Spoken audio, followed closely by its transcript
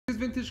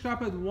vintage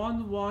carpet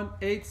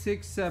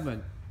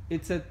 11867.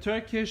 It's a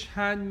Turkish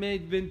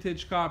handmade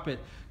vintage carpet.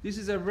 This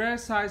is a rare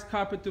size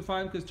carpet to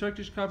find because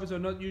Turkish carpets are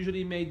not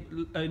usually made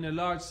in a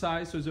large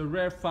size, so it's a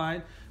rare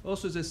find.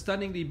 Also, it's a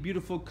stunningly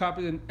beautiful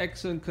carpet in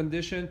excellent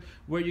condition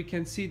where you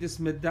can see this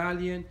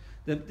medallion.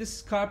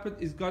 This carpet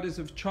is got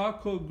a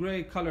charcoal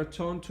gray color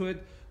tone to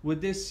it with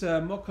this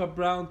mocha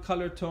brown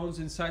color tones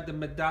inside the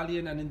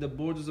medallion and in the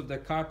borders of the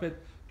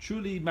carpet.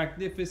 Truly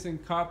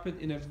magnificent carpet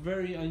in a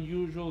very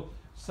unusual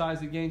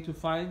size again to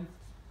find.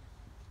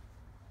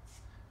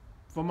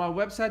 From our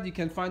website, you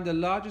can find the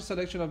largest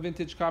selection of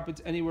vintage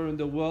carpets anywhere in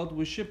the world.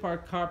 We ship our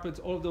carpets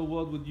all over the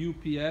world with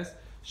UPS.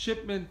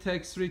 Shipment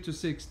takes 3 to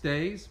 6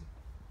 days.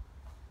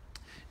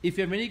 If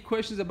you have any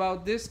questions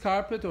about this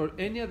carpet or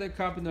any other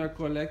carpet in our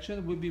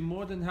collection, we'll be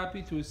more than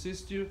happy to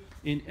assist you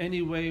in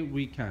any way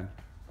we can.